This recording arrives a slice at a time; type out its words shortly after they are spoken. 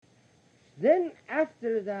Then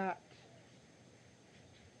after that,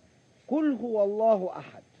 قُلْ هُوَ اللَّهُ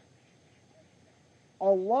أَحَدٌ.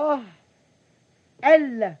 Allah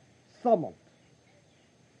al-Samad.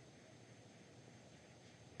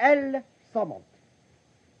 Al-Samad.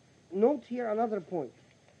 Note here another point.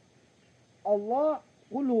 Allah,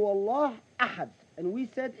 قُلْ هُوَ اللَّهُ أَحَدٌ. And we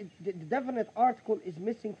said the definite article is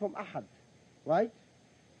missing from ahad, right?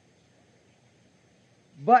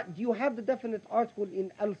 But you have the definite article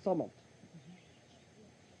in al-samad.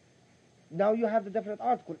 Now you have the definite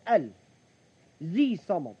article the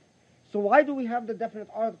samad. So why do we have the definite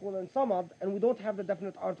article in samad and we don't have the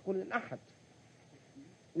definite article in ahad?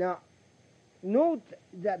 Now, note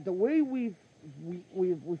that the way we've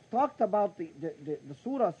talked about the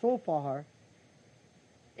surah so far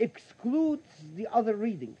excludes the other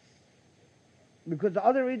readings. Because the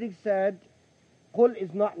other readings said, Qul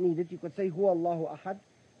is not needed. You could say, Huwa Allahu Ahad.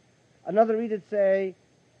 Another reading say,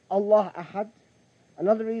 Allah Ahad.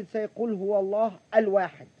 Another reading say, Qul Huwa Allah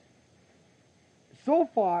Al-Wahid. So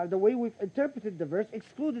far, the way we've interpreted the verse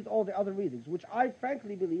excluded all the other readings, which I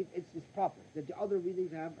frankly believe is proper, that the other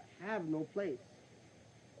readings have no place.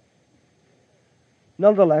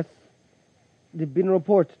 Nonetheless, they've been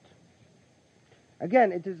reported.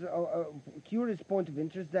 Again, it is a curious point of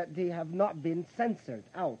interest that they have not been censored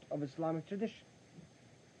out of Islamic tradition,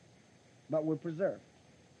 but were preserved.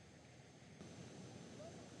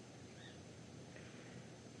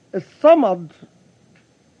 As-Samad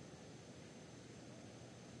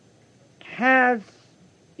has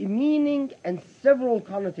a meaning and several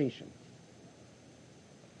connotations.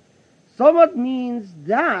 Samad means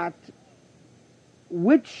that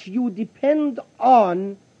which you depend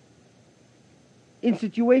on in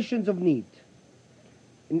situations of need.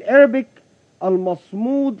 In Arabic,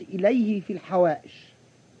 al-masmood ilayhi fil hawaish.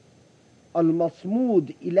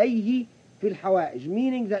 Al-masmood ilayhi fil hawaish,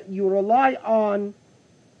 meaning that you rely on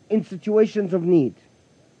in situations of need.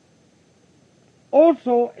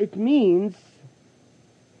 Also, it means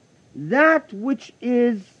that which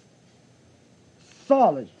is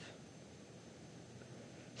solid,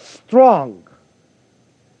 strong,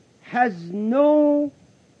 has no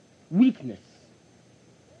weakness.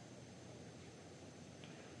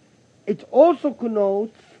 It also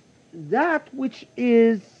connotes that which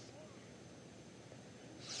is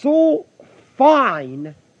so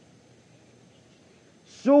fine,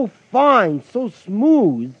 so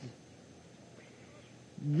smooth,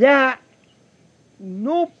 that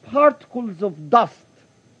no particles of dust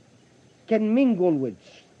can mingle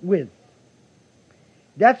with.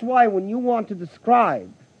 That's why when you want to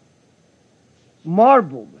describe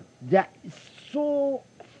marble that is so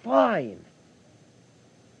fine,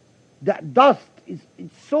 that dust it's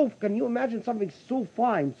so, can you imagine something so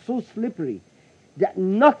fine, so slippery, that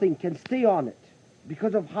nothing can stay on it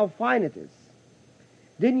because of how fine it is?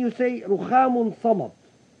 Then you say, Rukhamun Samad.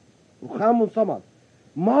 Rukhamun Samad.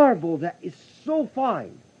 Marble that is so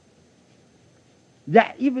fine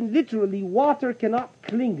that even literally water cannot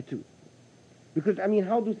cling to. Because, I mean,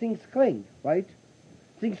 how do things cling, right?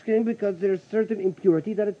 Things cling because there's certain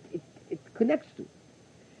impurity that it connects to.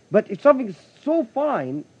 But if something is so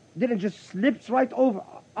fine, then it just slips right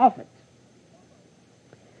off it.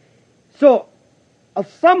 So, a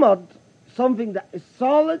samad, something that is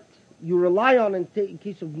solid, you rely on in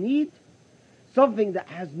case of need, something that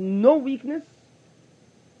has no weakness,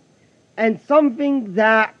 and something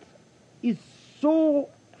that is so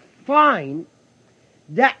fine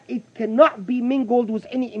that it cannot be mingled with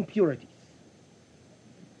any impurities.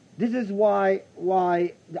 This is why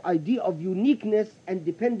the idea of uniqueness and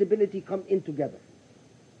dependability come in together.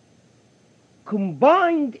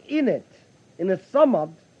 Combined in it, in a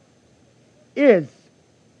samad, is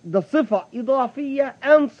the sifa idafiyya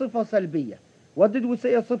and sifa salbiyya. What did we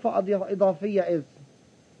say a sifa idafiyya is?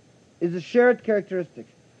 Is a shared characteristic.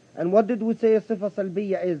 And what did we say a sifa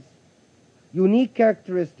salbiyya is? Unique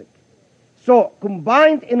characteristic. So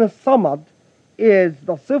combined in a samad is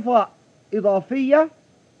the sifa idafiyya,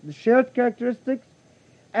 the shared characteristics,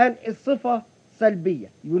 and a sifa salbiyya,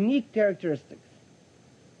 unique characteristics.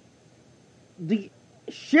 The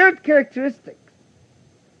shared characteristic,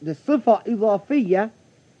 the sifa idafiyya,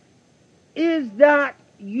 is that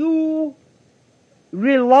you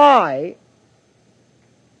rely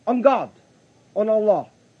on God, on Allah.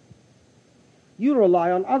 You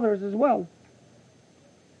rely on others as well.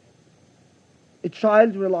 A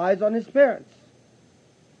child relies on his parents.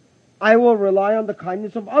 I will rely on the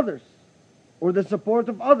kindness of others, or the support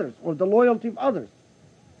of others, or the loyalty of others.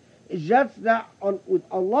 It's just that with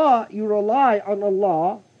Allah, you rely on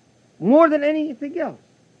Allah more than anything else.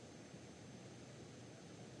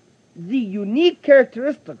 The unique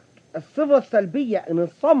characteristic الصفة السلبية in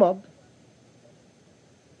الصمد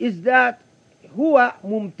is that هو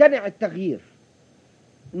ممتنع التغيير,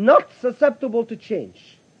 not susceptible to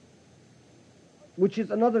change, which is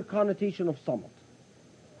another connotation of samad.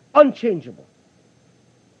 Unchangeable.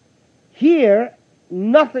 Here,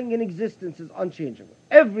 nothing in existence is unchangeable.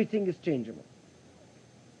 Everything is changeable.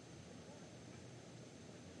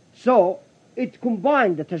 So, it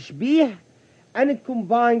combined the tashbih and it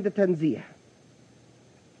combined the tanzih.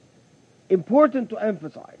 Important to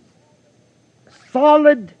emphasize.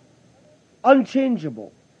 Solid,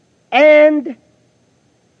 unchangeable, and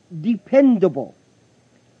dependable.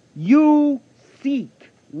 You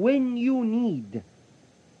seek when you need.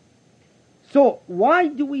 So, why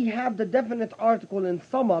do we have the definite article in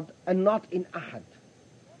samad and not in ahad?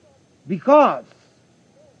 Because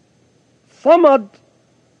samad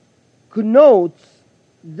connotes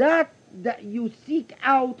that you seek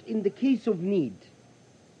out in the case of need.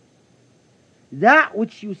 That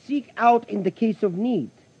which you seek out in the case of need.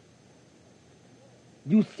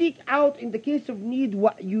 You seek out in the case of need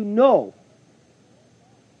what you know.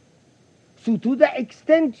 So to the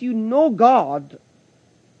extent you know God,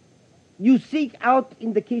 you seek out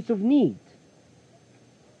in the case of need.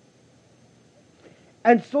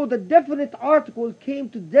 And so the definite article came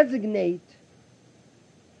to designate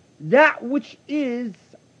that which is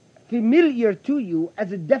familiar to you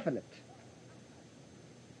as a definite.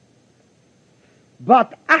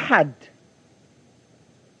 But ahad,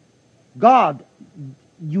 God,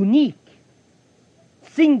 unique,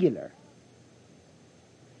 singular.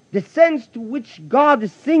 The sense to which God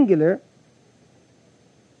is singular,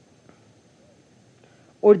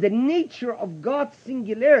 or the nature of God's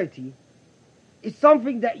singularity, is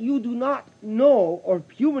something that you do not know, or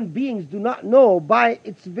human beings do not know by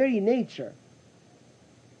its very nature.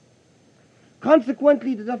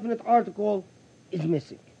 Consequently, the definite article is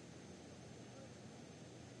missing.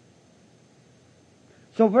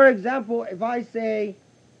 So, for example, if I say,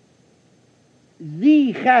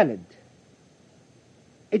 the Khalid,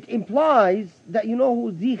 it implies that you know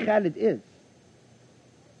who the Khalid is.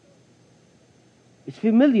 It's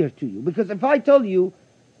familiar to you. Because if I tell you,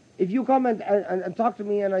 if you come and talk to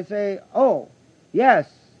me and I say, oh, yes,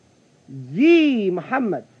 the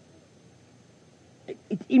Muhammad,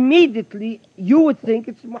 it immediately, you would think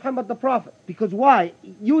it's Muhammad the Prophet. Because why?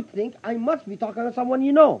 You would think I must be talking to someone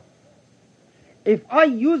you know. If I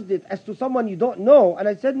used it as to someone you don't know, and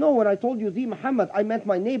I said, no, when I told you the Muhammad, I meant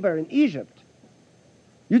my neighbor in Egypt,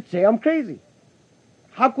 you'd say I'm crazy.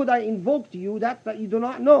 How could I invoke to you that you do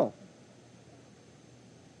not know?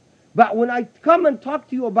 But when I come and talk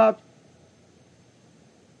to you about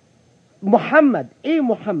Muhammad, a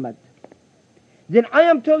Muhammad, then I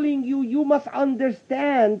am telling you, you must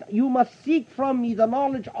understand, you must seek from me the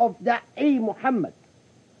knowledge of that a Muhammad.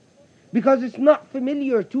 Because it's not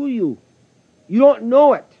familiar to you. You don't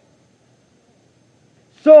know it.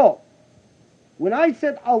 So, when I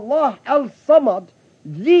said Allah al-Samad,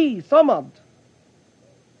 the Samad,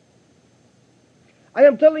 I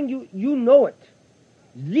am telling you, you know it.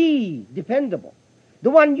 The dependable. The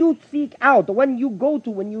one you seek out, the one you go to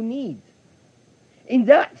when you need. In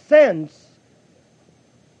that sense,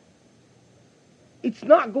 it's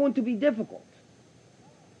not going to be difficult.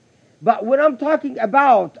 But when I'm talking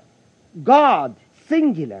about God,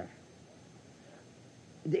 singular,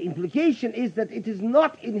 the implication is that it is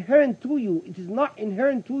not inherent to you. It is not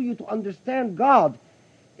inherent to you to understand God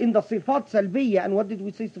in the sifat salbiya. And what did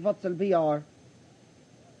we say sifat salbiya are?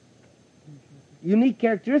 Unique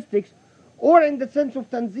characteristics, or in the sense of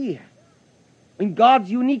tanzih, in God's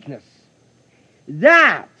uniqueness.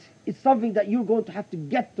 That is something that you're going to have to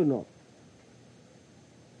get to know.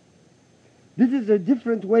 This is a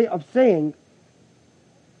different way of saying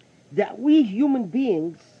that we human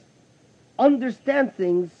beings understand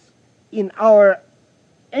things in our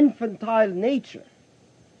infantile nature,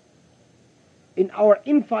 in our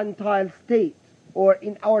infantile state, or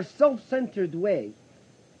in our self-centered way.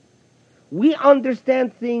 We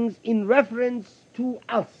understand things in reference to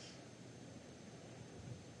us,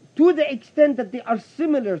 to the extent that they are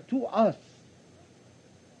similar to us.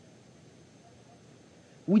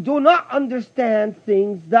 We do not understand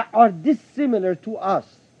things that are dissimilar to us.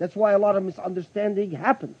 That's why a lot of misunderstanding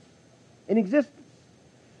happens in existence.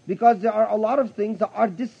 Because there are a lot of things that are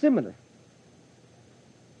dissimilar.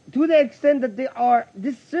 To the extent that they are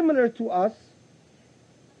dissimilar to us,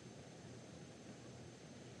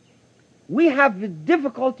 we have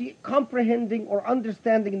difficulty comprehending or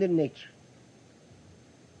understanding their nature.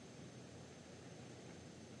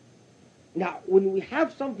 Now, when we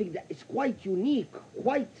have something that is quite unique,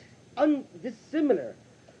 quite dissimilar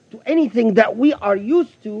to anything that we are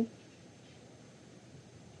used to,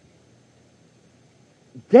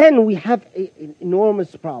 then we have an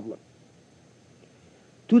enormous problem.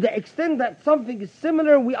 To the extent that something is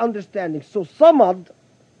similar, we understand it. So Samad,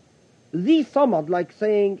 the Samad, like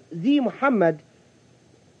saying the Muhammad,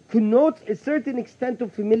 connotes a certain extent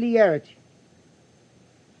of familiarity.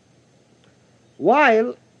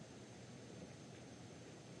 While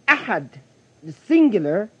Ahad, the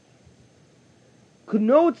singular,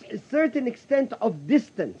 connotes a certain extent of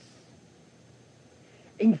distance.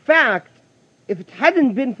 In fact, if it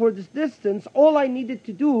hadn't been for this distance, all I needed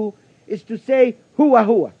to do is to say huwa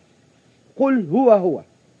huwa, qul huwa huwa,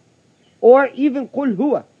 or even qul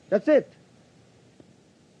huwa. That's it.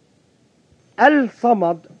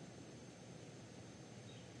 Al-Samad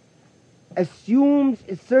assumes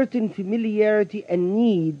a certain familiarity and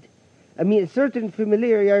need, a certain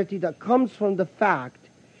familiarity that comes from the fact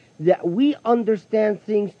that we understand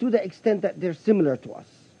things to the extent that they're similar to us,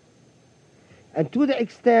 and to the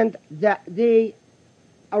extent that they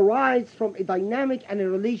arise from a dynamic and a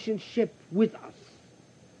relationship with us.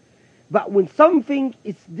 But when something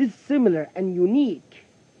is dissimilar and unique,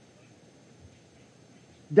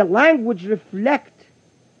 the language reflects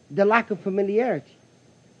the lack of familiarity.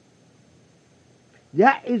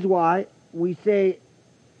 That is why we say,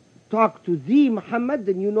 talk to the Muhammad,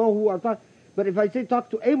 then you know who I'm talking. But if I say talk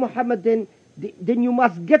to a Muhammad, then you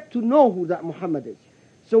must get to know who that Muhammad is.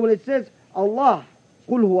 So when it says Allah,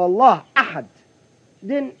 قُلْ هُوَ اللَّهُ أَحَدٌ,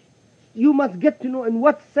 then you must get to know in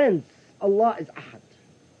what sense Allah is Ahad.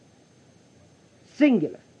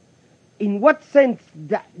 Singular. In what sense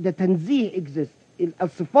the tanzih exists,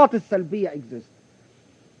 al-sifat al-salbiyah exists.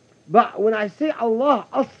 But when I say Allah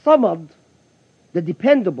as-samad, the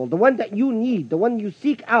dependable, the one that you need, the one you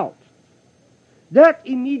seek out, that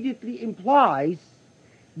immediately implies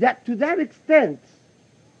that to that extent,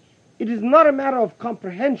 it is not a matter of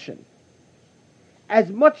comprehension as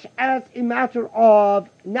much as a matter of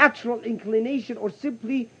natural inclination or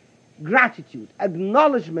simply gratitude,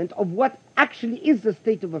 acknowledgement of what actually is the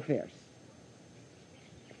state of affairs.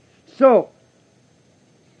 So,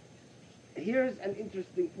 here's an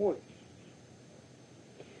interesting point.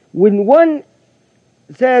 When one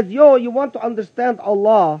says, you want to understand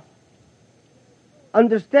Allah,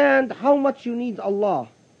 understand how much you need Allah.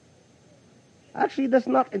 Actually, that's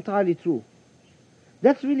not entirely true.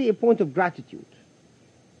 That's really a point of gratitude.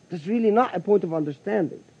 That's really not a point of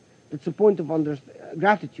understanding. That's a point of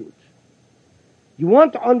gratitude. You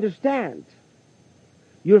want to understand.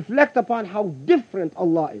 You reflect upon how different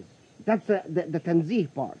Allah is. That's the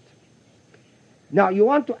tanzih part. Now, you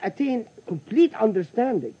want to attain complete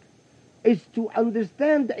understanding, is to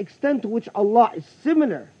understand the extent to which Allah is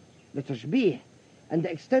similar, the tashbih, and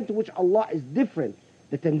the extent to which Allah is different,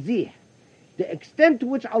 the tanzih, the extent to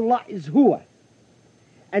which Allah is huwa,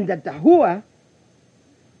 and that the huwa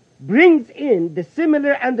brings in the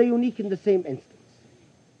similar and the unique in the same instant.